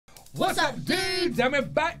What's up, dudes? And we're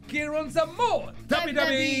back here on some more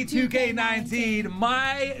WWE 2K19.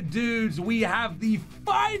 My dudes, we have the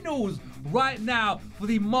finals right now for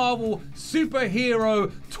the Marvel Superhero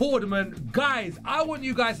Tournament. Guys, I want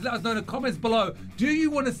you guys to let us know in the comments below, do you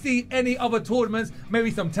want to see any other tournaments? Maybe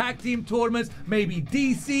some tag team tournaments, maybe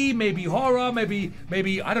DC, maybe horror, maybe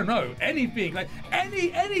I don't know, anything. Like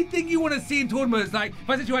anything you want to see in tournaments. Like, if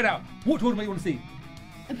I said to you right now, what tournament you want to see?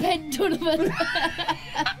 A pen tournament.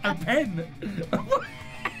 A pen? A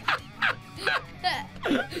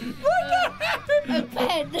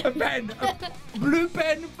pen. A pen. A blue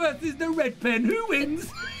pen versus the red pen. Who wins?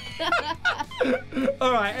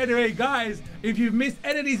 Alright, anyway, guys, if you've missed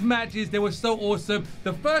any of these matches, they were so awesome.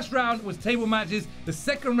 The first round was table matches. The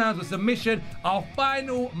second round was submission. Our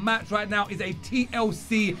final match right now is a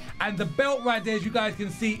TLC. And the belt right there, as you guys can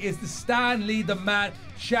see, is the Stan Lee the Man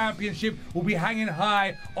Championship. Will be hanging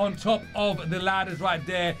high on top of the ladders right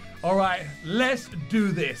there. Alright, let's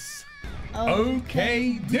do this.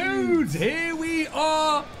 Okay, dudes, here we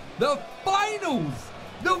are. The finals.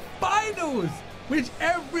 The finals, which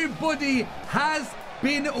everybody has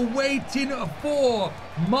been waiting for.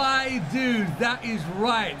 My dude, that is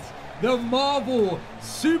right. The Marvel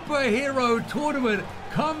Superhero Tournament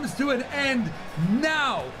comes to an end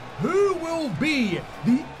now. Who will be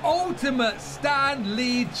the ultimate Stan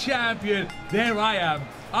Lee champion? There I am.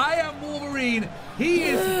 I am Wolverine. He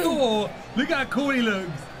is Thor. Look how cool he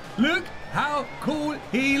looks. Look how cool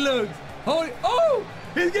he looks. Oh,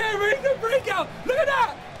 he's getting ready to break out. Look at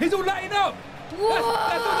that. He's all lighting up. That's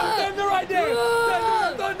all the thunder right there. That's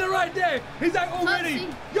all the thunder right there. He's like already.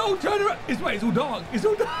 Yo, turn around. It's all dark. It's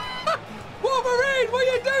all dark. Wolverine, what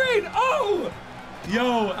are you doing? Oh.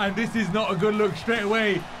 Yo, and this is not a good look straight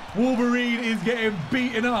away. Wolverine is getting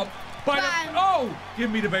beaten up by the... Oh,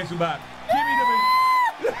 give me the baseball bat. Give me the baseball.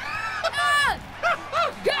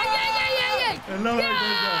 I love how he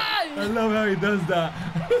does that. I love how he does that.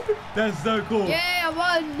 That's so cool. Yeah, I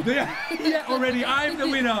won. Yeah, already. I'm the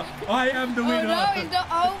winner. I am the winner. Oh, no, it's not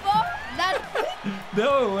over.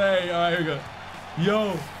 No way. All right, here we go.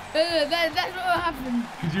 Yo. That's what will happen.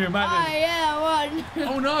 Could you imagine? Oh, yeah, I won.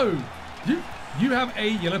 Oh, no. You have a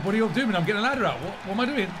yellow body of doom and I'm getting a ladder out. What am I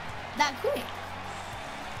doing? That quick.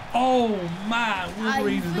 Oh, man.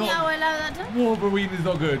 Wolverine is not... Wolverine is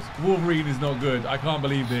not good. Wolverine is not good. I can't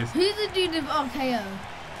believe this. Who's the dude of RKO?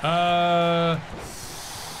 I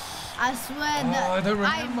swear that... I don't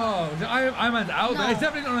remember. I'm out there. It's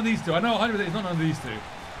definitely not on these two. I know 100% it's not on these two.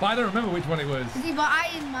 But I don't remember which one it was. Is he by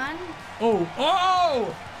Iron Man? Oh!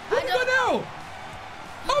 What have you got now?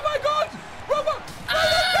 Oh my God! Robert!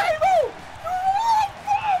 Table!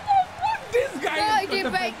 What? This guy is...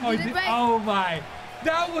 Oh my...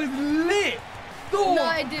 That was lit! Thor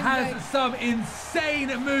has some insane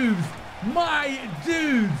moves. My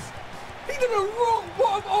dudes! He did a wrong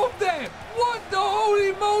bottom off there! What the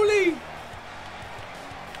holy moly!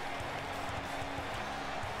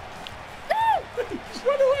 Just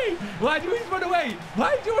run away! Why do you always run away?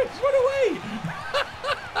 Why do you always run away?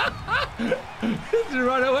 Just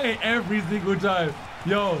run away every single time.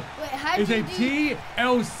 Yo, it's a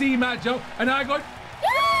TLC matchup, and I got...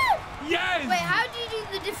 Yes! Wait, how do you do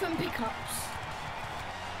the different pickups?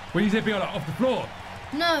 When you say pick up off the floor?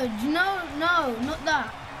 No, not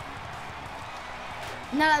that.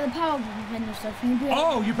 Not like the power button and stuff.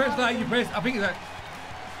 You press that, I think it's that.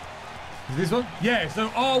 Is this one? Yeah, so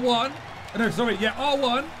R1. No, sorry, yeah,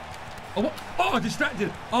 R1. Oh,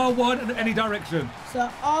 distracted. R1 in any direction. So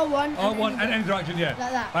R1 and any direction, yeah.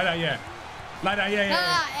 Like that. Like that, yeah. Like that, yeah. Like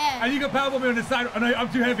that, yeah. And you can powerbomb me on the side. Oh, no, I'm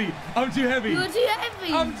too heavy. I'm too heavy. You're too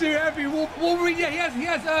heavy. I'm too heavy. Wolverine, yeah, he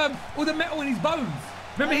has all the metal in his bones.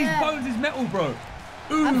 Remember, his bones is metal, bro.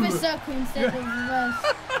 Ooh. I pressed circle instead of reverse.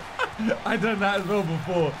 I done that as well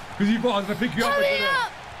before. Because you thought I was going to pick you up. Hurry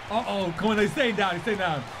up! Uh-oh, come on, they're staying down, Oh,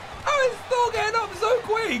 it's still getting up so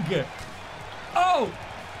quick. Oh,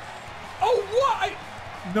 what?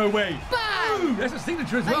 No way. Bam! Ooh, that's your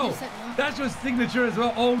signature as well. That's your signature as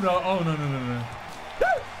well. Oh, no. Oh, no.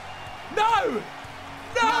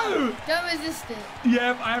 No! Don't resist it.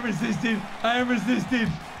 Yeah, I am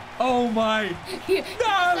resisting. Oh, my.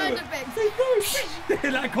 No!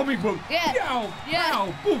 Like comic book. Yeah. Yow,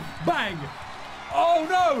 pow, boom, bang. Oh,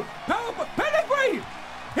 no. Power, pedigree.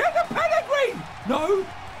 Hit the pedigree. No.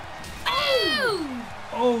 Oh!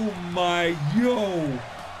 Oh, my, yo.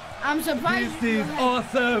 I'm surprised. This is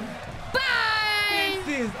awesome. Bang!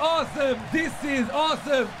 This is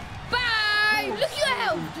awesome. Bang! Look at your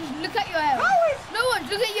health. Just look at your health.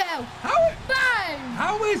 Look at your health. Bang!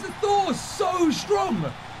 How is Thor so strong?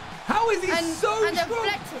 How is he so strong?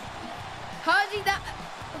 Deflected. How is he that?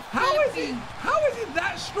 How is it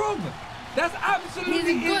that strong? That's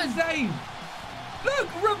absolutely insane. Look,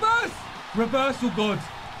 reverse. Reversal God.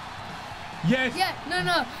 Yes. Yeah,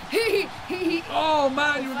 no. Oh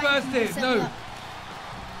man, you reversed it. No.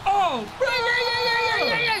 Oh,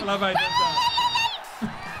 Yeah. I love how he does that.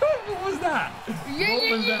 What was that? What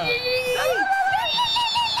was that?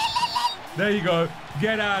 There you go.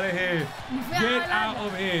 Get out of here. Get out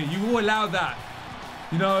of here. You will allow that.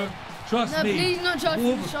 You know, trust me. No, please not charge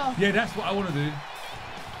finish off. Yeah, that's what I want to do.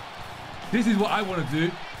 This is what I want to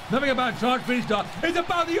do. Nothing about charge finisher. It's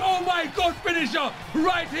about the oh my god finisher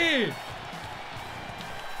right here.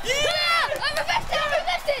 Yeah! I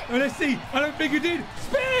reversed it! Oh, let's see. I don't think you did.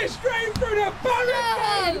 Spear straight through the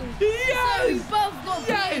barricade. No. Yes. So we both got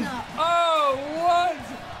beaten up. Oh, what?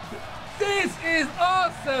 This is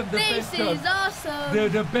awesome. This is awesome.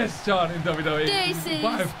 The best chant in WWE. This is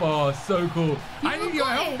by far so cool. I need to get your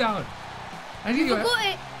health down. I need to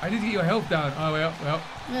get your health down. Oh, well.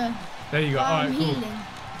 Yeah. There you go. All right, cool. Healing.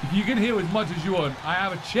 If you can heal as much as you want. I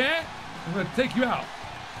have a chair. I'm going to take you out.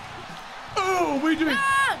 Oh, what are you doing?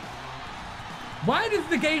 Ah! Why does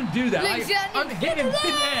the game do that? Like, I'm hitting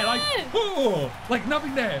thin air. Like, oh, like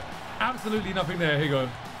nothing there. Absolutely nothing there. Here you go.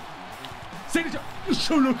 Signature. You're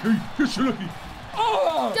so lucky. You're so lucky.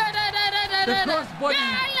 Oh! The crossbody.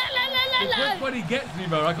 The crossbody gets me,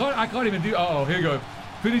 bro. I can't even do. Oh, here you go.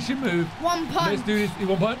 Finishing move. One punch. Let's do this in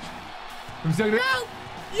one punch. No.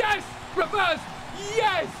 Yes! Reverse!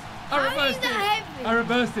 Yes! I reversed it. Heavy? I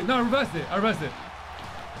reversed it. No, I reversed it. I reversed it.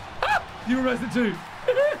 Ah! You reversed it too.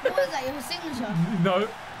 What was that? Your signature? No.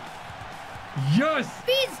 Yes!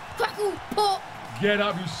 Fizz, crackle, pop. Get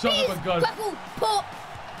up, you son of a gun. Crackle, pop.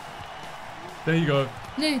 There you go.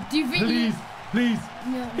 No, do you think Please.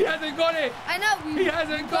 No. He hasn't got it. I know. He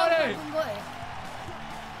hasn't got it.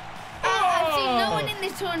 I've seen no one in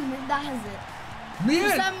this tournament that has it. Yeah.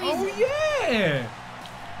 For some reason. Oh, yeah.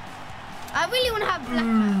 I really want to have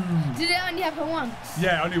black. Did it only happen once?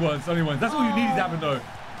 Yeah, only once. That's all you needed to happen, though.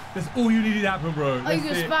 That's all you needed to happen, bro. Oh, you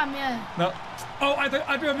can spam, yeah. No. Oh, I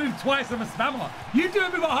do a move twice. I'm a spammer. You do a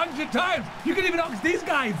move 100 times. You can even ask these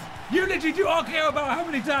guys. You literally do RKO about how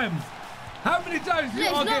many times? How many times do you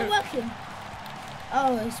RKO? It's not working.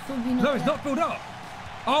 Oh, it's probably not. No, it's not filled up.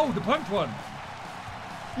 Oh, the punch one.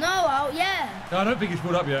 No, yeah. No, I don't think it's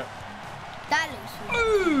filled up yet. That looks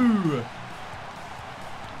good. Ooh!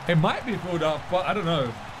 It might be filled up, but I don't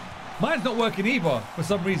know. Mine's not working either for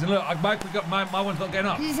some reason. Look, my one's not getting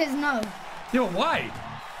up. It says no. Yeah, but why?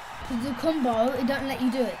 Because the combo, it don't let you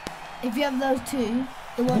do it. If you have those two,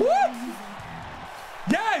 it won't. What?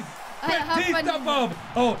 Yes! Bomb.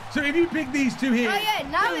 Oh, so if you pick these two here. Oh yeah,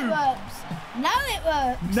 now it works. Now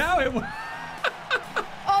it works.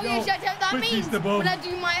 Oh yeah, that means when I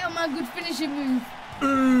do my good finishing move.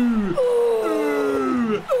 Ooh.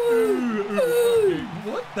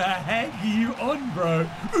 What the heck are you on, bro?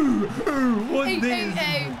 What's this?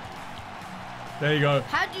 There you go.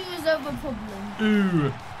 How do you resolve a problem?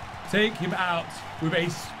 Ooh. Take him out with a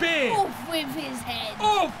spear. Off with his head.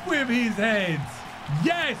 Off with his head.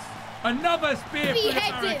 Yes. Another spear for the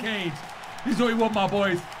barricade. This is what we want, my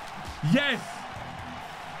boys. Yes.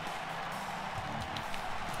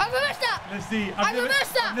 I reversed that. Let's see. I've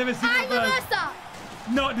never seen it reversed. That.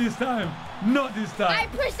 Not this time. Not this time. I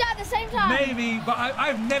pushed that at the same time. Maybe, but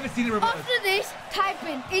I've never seen it reversed. After this, type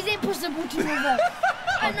in, is it possible to reverse?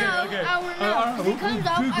 I know, okay. I want to know. If it comes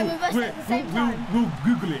up, I reverse it at the same time. We'll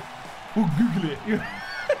Google it. We'll Google it.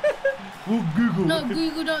 We'll Google. No,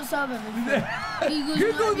 Google don't solve everything.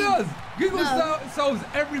 Google does. Google solves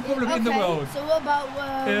every problem in the world. So what about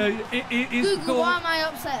Google? Why am I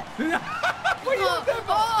upset? What are you upset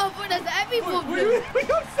for? Oh, but there's every problem. What are you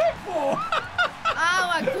upset for?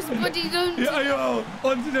 Because buddy don't. Yo,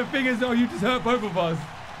 onto the fingers. Oh, you just hurt both of us.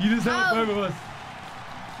 You just hurt both of us.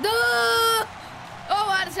 No.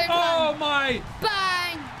 Oh, at the same time. Oh my.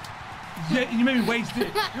 Bang. Yeah, you made me waste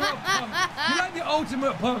it. You're a punk. You're like the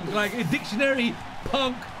ultimate punk, like a dictionary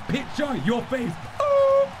punk picture, your face.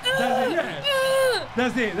 Oh,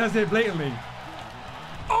 that's it, yeah. That's it, blatantly.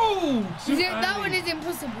 Oh! That one is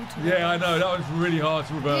impossible to reverse. Yeah, I know, that was really hard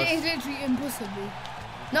to reverse. It is literally impossible.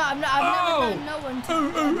 No, I've never known no one to.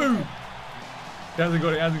 He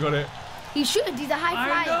hasn't got it. He should, he's a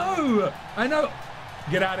high flyer. I know.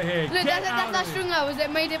 Get out of here. Look, that's that string I was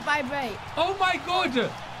that made it vibrate. Oh my god!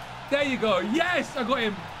 There you go. Yes, I got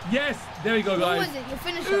him. Yes, there you go, guys. What was it? Your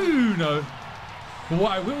finisher? Ooh, no. But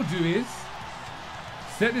what I will do is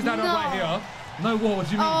set this down right here. No, what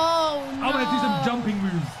do you mean? Oh, no. I'm going to do some jumping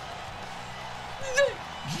moves.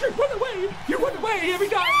 You run away. You run away every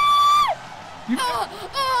time.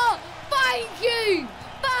 Thank you.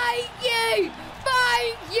 Thank you. Thank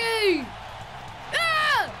Thank you.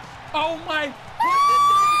 Ah! Oh my.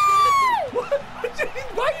 What?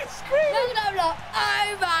 Why are you screaming? No.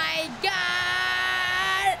 Oh my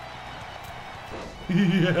God.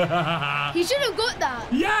 Yeah. He should have got that.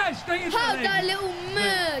 Yeah, straight into How the leg. that little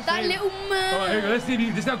mud. That little mud. All right, here we go. Let's see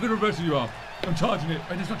this is how good a reversal you are. I'm charging it.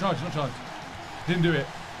 It's not charged, not charged. Didn't do it.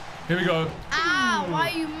 Here we go. Ow, why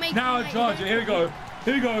are you making Now I charge it. Here we go.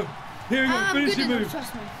 Here we go. Here we go. I'm Finish good your enough, move.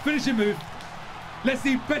 trust me. Finish your move. Let's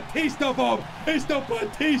see Batista bomb. It's the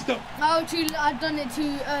Batista. Oh, I've done it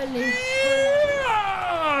too early.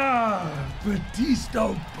 Yeah!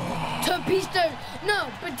 Batista bomb.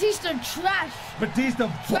 Batista trash. Batista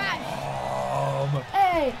Trash. bomb.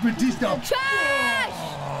 Hey. Batista trash.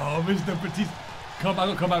 bomb. Mr. Batista. I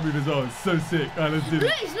got come out with as well. It's so sick. All right, let's do Look,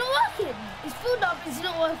 this. it's not working. It's filled up. It's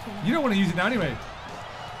not working. You don't want to use it now anyway.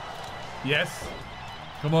 Yes.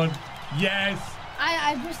 Come on. Yes.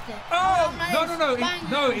 I pressed it. Oh, no. Bang.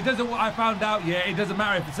 No, it doesn't. I found out. Yeah, it doesn't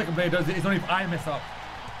matter if the second player does it. It's only if I mess up.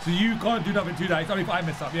 So you can't do nothing to that. It's only if I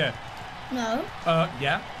mess up. Yeah. No.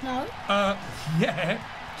 Yeah. No. Yeah.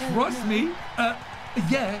 Trust me.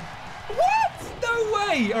 Yeah. What? No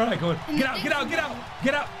way. All right, come on.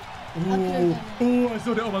 Get out. Oh, I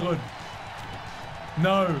saw that. Oh my God.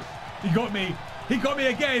 No. He got me. He got me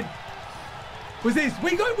again. What's this?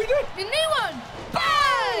 We do it. The new one.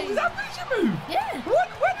 Bang! Bang! Was that finisher move? Yeah. Where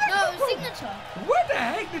did that come from? Signature. Where the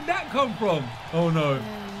heck did that come from? Oh no.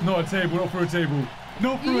 Not a table. Not for a table.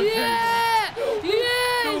 Not for a table. Yeah.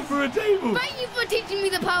 Yes. Not for a table. Thank you for teaching me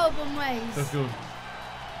the powerbomb ways. Let's go.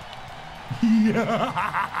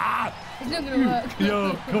 Yeah. It's not gonna work.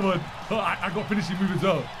 Yo, come on. Oh, I got finishing move as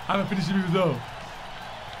well. I have a finishing move as well.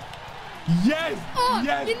 Yes! Oh,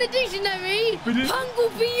 yes! in the dictionary, But punk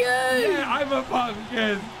will be you! Yeah, I'm a punk,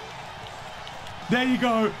 yes. There you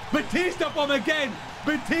go. Batista bomb again!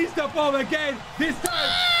 Batista bomb again! This time!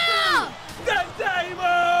 Ah! The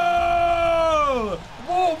table!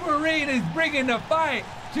 Wolverine is bringing the fight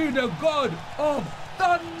to the god of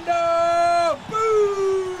thunder!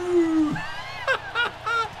 Boo!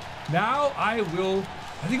 Now I will...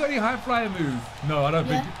 Has he got any high flyer moves? No, I don't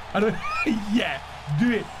think... I don't... Yeah!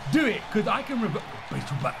 Do it, because I can reverse.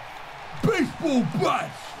 Baseball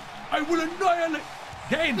bash! I will annihilate.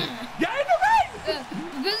 Get in the ring!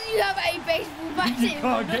 Because you have a baseball bat, You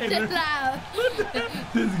can't get in it allowed.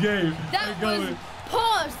 This game. That was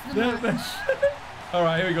past the match. All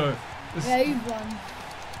right, here we go. Yeah, you've won.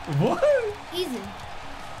 What? Easy.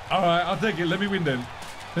 All right, I'll take it. Let me win then.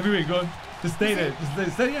 Let me win. Go on. Just stay there.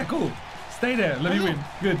 Just stay. Yeah, cool. Stay there. Let me win.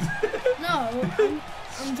 Good. No, I'm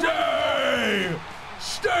Stay!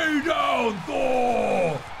 Stay down,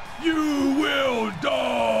 Thor! You will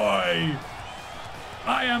die!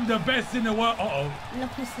 I am the best in the world. Uh-oh.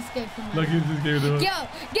 Luckiest escape from that. Luckiest escape in the world. Go!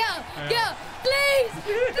 Please!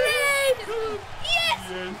 Yes!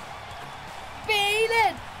 Feel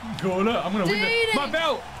it! Cool, look, I'm gonna win it. My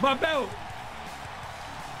belt!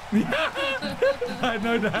 I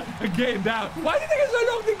know that. I'm getting down. Why did it take so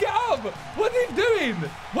long to get up? What's he doing?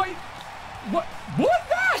 What's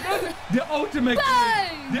that? The ultimate.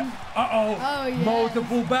 Bang! Uh-oh. Oh, yes.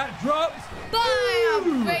 Multiple back drops. Bang!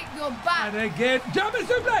 I'll break your back. And again, German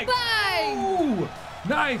suplex. Bang! Ooh,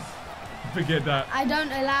 nice. Forget that. I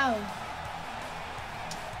don't allow.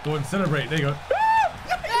 Go and celebrate. There you go.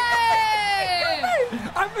 Hey!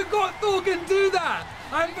 I forgot Thor can do that.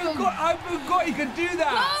 I forgot he can do that.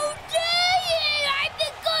 How dare you! I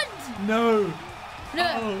forgot! No.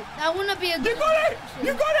 Look, I want to be a You got it!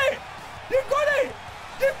 You got it! You got it!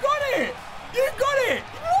 You got it! You got it!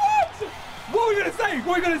 What? What are we gonna say?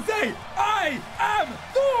 What are we gonna say? I am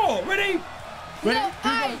Thor! Ready? Ready? No,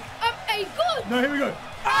 I am a god! No, here we go.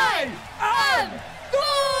 I am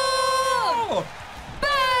Thor!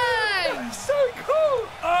 Bang! So cool!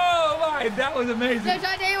 Oh my, that was amazing. So, I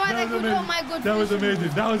tell you why they called oh my god. That was amazing.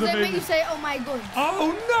 That was They make you amazing. say oh my god.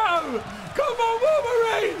 Oh no! Come on,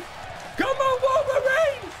 Wolverine! Come on,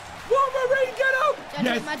 Wolverine! Wolverine, get up! Should I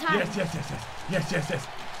take my time? Yes.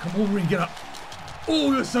 Come on, Wolverine, get up.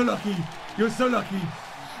 Oh, you're so lucky. You're so lucky.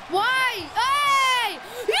 Why? Hey!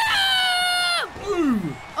 Yeah!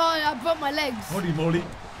 Ooh! Oh, I broke my legs. Holy moly.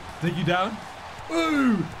 Take you down.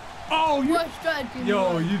 Ooh! Oh, you... Worst strategy.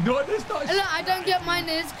 Yo, you know what? This not... Look, I don't get mine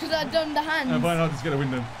is because I've done the hands. Fine, I'll just get a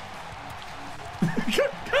win then.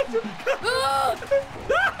 Oh!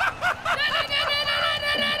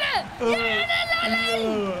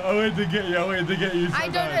 I went to get you. So I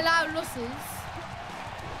don't bad. allow losses.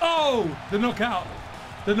 Oh, the knockout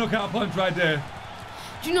punch right there.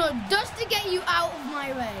 Do you know, just to get you out of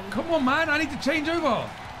my way. Come on, man, I need to change over.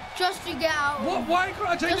 Just to get out. What? Why can't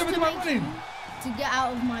I change over to my running? To get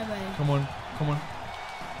out of my way. Come on.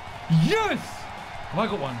 Yes! Have I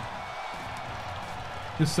got one?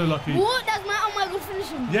 Just so lucky. What? That's my oh my god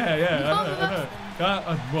finishing. Yeah, yeah. You can't reverse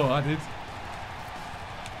them. Well, I did.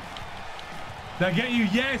 Did I get you?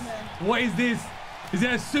 Yes. No. What is this? Is it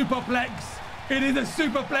a superplex? It is a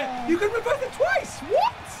superplex. You can reverse it twice.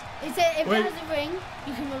 What? It said if it has a ring,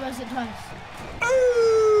 you can reverse it twice.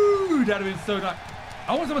 Ooh, that'd have been so nice.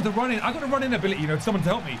 I want someone to run in. I got a run in ability, you know, someone to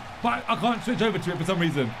help me, but I can't switch over to it for some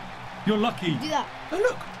reason. You're lucky. Do that. Oh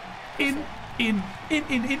look, in,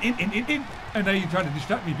 and now you're trying to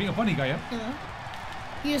distract me, being a funny guy, yeah? No.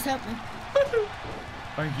 You just help me.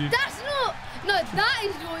 Thank you. That's not. No, that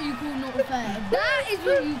is what you call not fair. That is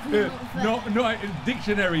what you call not fair. Not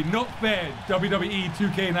dictionary, not fair. WWE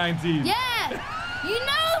 2K19. Yeah, you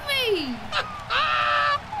know me.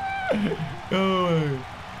 Oh.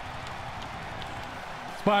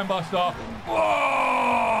 Spine buster.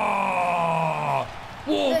 Oh!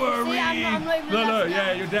 Wolverine. See, I'm not even Look,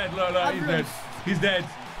 yeah, you're dead. Look, he's dead. He's dead.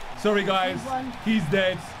 Sorry, guys. He's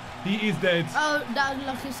dead. He is dead. Oh, that was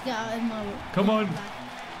lucky to get out in my. Come on.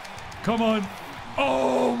 Come on.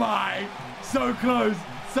 Oh my. So close.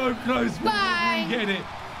 So close. Bang. Get it.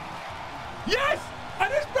 Yes.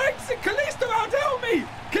 And this breaks it. Callisto out to help me.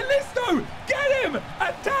 Callisto. Get him.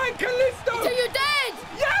 Attack Callisto. Until you're dead.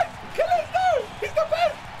 Yes. Callisto. He's the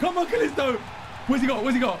best. Come on, Callisto. What's he got?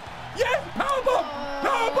 What's he got? Yes. Powerbomb.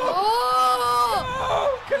 Powerbomb.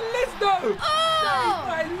 Oh, Callisto. Oh. Saved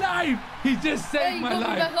my life. He just saved my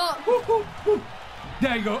life. Back up.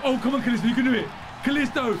 There you go. Oh, come on, Callisto. You can do it.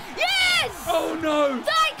 Callisto. Yes. Oh, no.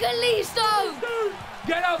 Die, Callisto.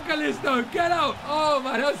 Get out, Callisto. Get out. Oh,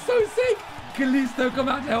 man. That's so sick. Callisto, come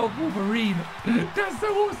out to help Wolverine. That's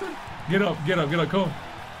so awesome. Get up. Get up. Get up. Come on.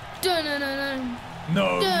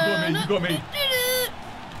 No, you got me. You got me.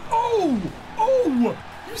 Oh. Oh.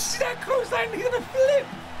 You see that close line? He's going to flip.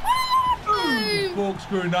 Ooh.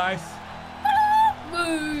 Corkscrew. Nice.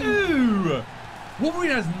 Boom. Ooh.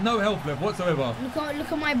 Wolverine has no health left whatsoever. Look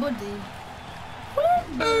at my body.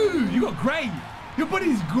 Ooh, you got grey. Your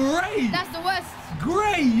body's grey. That's the worst.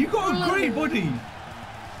 Grey. You got a grey body.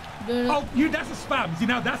 Oh, that's a spam. See,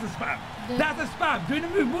 now that's a spam. That's a spam. Doing a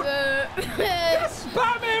move. What? You're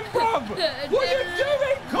spamming, bruv. What are you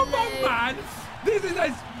doing? Come on, man. This is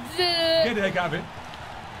a... Get the heck out of it.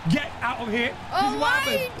 Get out of here. Oh, why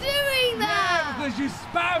are you doing that? Yeah, because you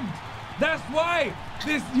spammed. That's why.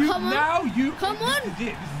 This you Come on. now you. Come on. This is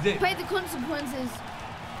it. This is it. Pay the consequences.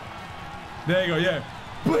 There you go. Yeah.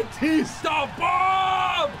 Batista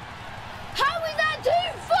bomb. How is that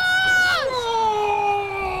too fast?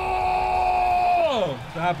 Oh,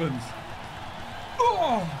 that happens.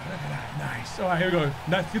 Oh, look at that. Nice. All right, here we go.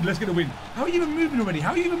 That's good. Let's get a win. How are you even moving already?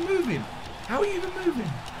 How are you even moving? How are you even moving?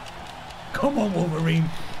 Come on, Wolverine.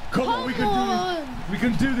 Come on, we can do this. We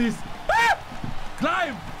can do this. Ah!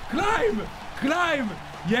 Climb, climb, climb.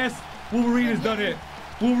 Yes, Wolverine has done it.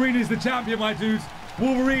 Wolverine is the champion, my dudes.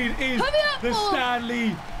 Wolverine is the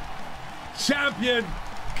Stanley champion.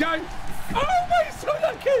 Go. Oh my, so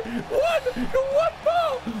lucky.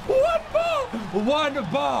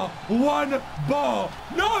 One bar.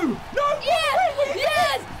 No.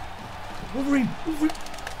 Yes. Wolverine.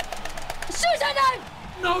 Suicide dive.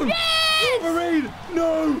 No. Yes. Wolverine.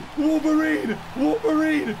 No.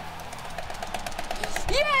 Wolverine.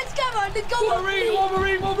 Yes, come on, go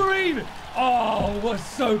Wolverine. Oh, we're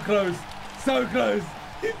so close. So close.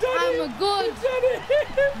 He's done it. I'm a god. He's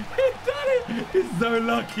done it. He's so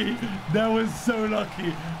lucky. That was so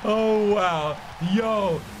lucky. Oh, wow.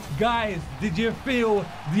 Yo, guys, did you feel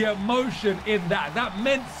the emotion in that? That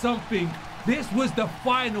meant something. This was the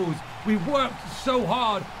finals. We worked so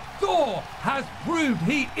hard. THOR has proved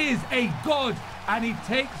he is a god, and he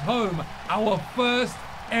takes home our first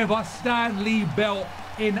ever Stan Lee belt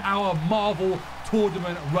in our Marvel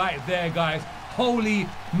tournament right there, guys. Holy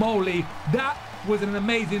moly, that was an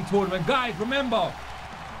amazing tournament. Guys, remember,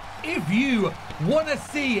 if you want to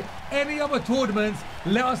see any other tournaments,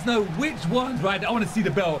 let us know which ones, right? I want to see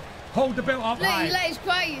the belt. Hold the belt up high. He's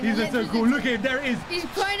crying. He's so cool. Look at it, there it is. He's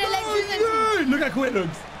crying electricity. Look how cool it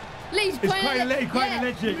looks. He's crying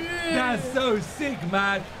electric. That's so sick,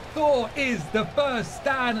 man. THOR is the first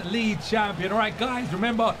Stan Lee champion. All right, guys,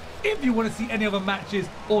 remember, if you want to see any other matches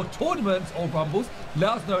or tournaments or rumbles, let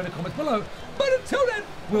us know in the comments below. But until then,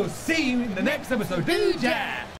 we'll see you in the next episode. Do ya!